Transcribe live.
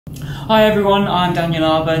Hi everyone, I'm Daniel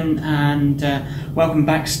Arbon and welcome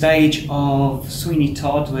backstage of Sweeney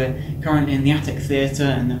Todd. We're currently in the Attic Theatre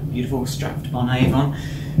in the beautiful Stratford-Upon-Avon.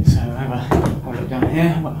 So have a look down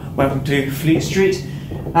here. Welcome to Fleet Street.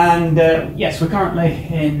 And yes, we're currently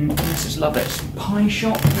in Mrs. Lovett's pie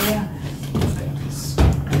shop here. This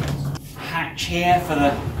hatch here for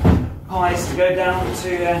the pies to go down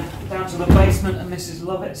to the basement of Mrs.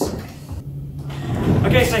 Lovett's.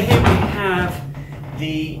 Okay, so here we have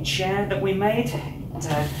the chair that we made.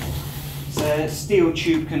 It's a steel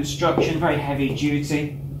tube construction, very heavy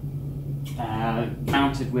duty,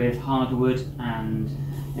 mounted with hardwood and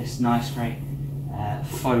this nice, very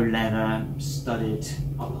faux leather studded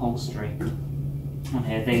upholstery on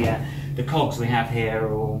here. The cogs we have here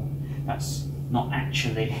are all, that's not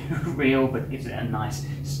actually real, but gives it a nice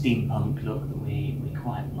steampunk look that we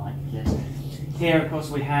quite like this. Here, of course,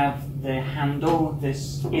 we have the handle.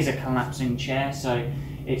 This is a collapsing chair, so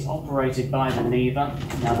it's operated by the lever.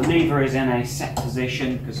 Now, the lever is in a set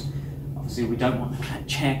position because obviously we don't want the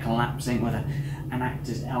chair collapsing with an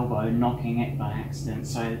actor's elbow knocking it by accident.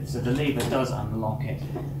 So the lever does unlock it,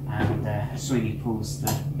 and as Sweeney pulls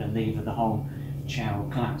the lever, the whole chair will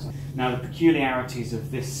collapse. Now, the peculiarities of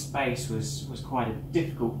this space was quite a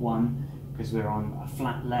difficult one, because we're on a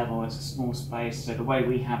flat level, it's a small space. So the way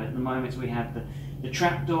we have it at the moment, we have the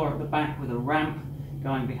trapdoor at the back with a ramp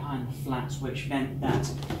going behind the flats, which meant that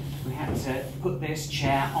we had to put this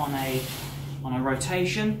chair on a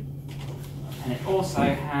rotation, and it also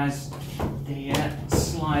has the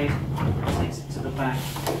slide that takes it to the back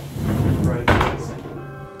and rotates it.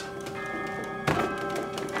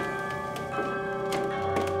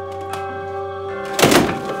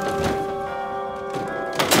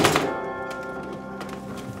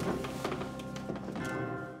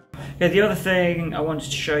 Yeah, the other thing I wanted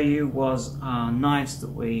to show you was our knives that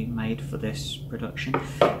we made for this production.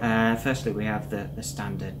 Firstly, we have the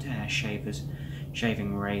standard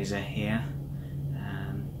shaving razor here,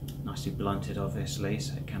 nicely blunted obviously,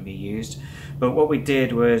 so it can be used. But what we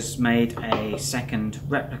did was made a second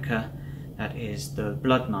replica that is the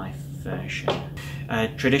blood knife version.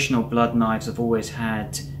 Traditional blood knives have always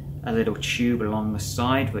had a little tube along the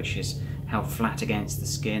side, which is held flat against the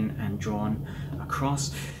skin and drawn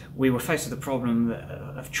across. We were faced with the problem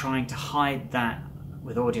of trying to hide that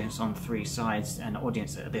with audience on three sides, and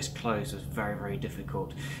audience at this close was very, very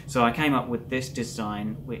difficult. So I came up with this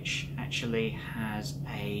design, which actually has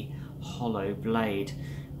a hollow blade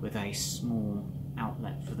with a small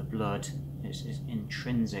outlet for the blood. This is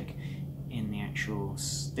intrinsic in the actual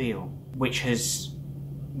steel, which has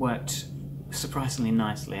worked surprisingly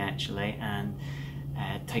nicely actually, and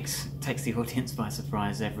takes the audience by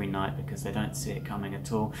surprise every night because they don't see it coming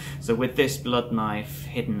at all. So with this blood knife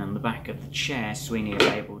hidden on the back of the chair, Sweeney is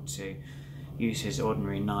able to use his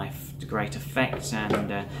ordinary knife to great effect, and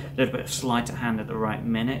a little bit of sleight of hand at the right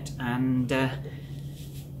minute, and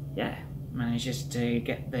yeah, manages to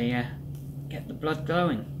get the blood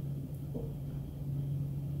glowing.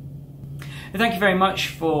 Thank you very much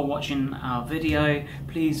for watching our video.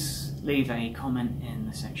 Please leave a comment in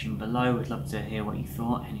the section below. We'd love to hear what you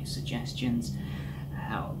thought, any suggestions.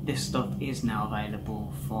 This stuff is now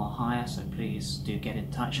available for hire, so please do get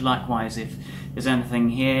in touch. Likewise, if there's anything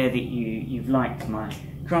here that you've liked my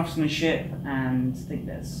craftsmanship and think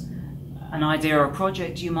there's an idea or a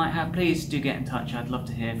project you might have, please do get in touch. I'd love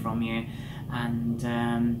to hear from you, and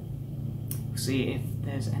we'll see if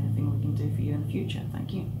there's anything we can do for you in the future.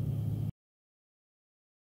 Thank you.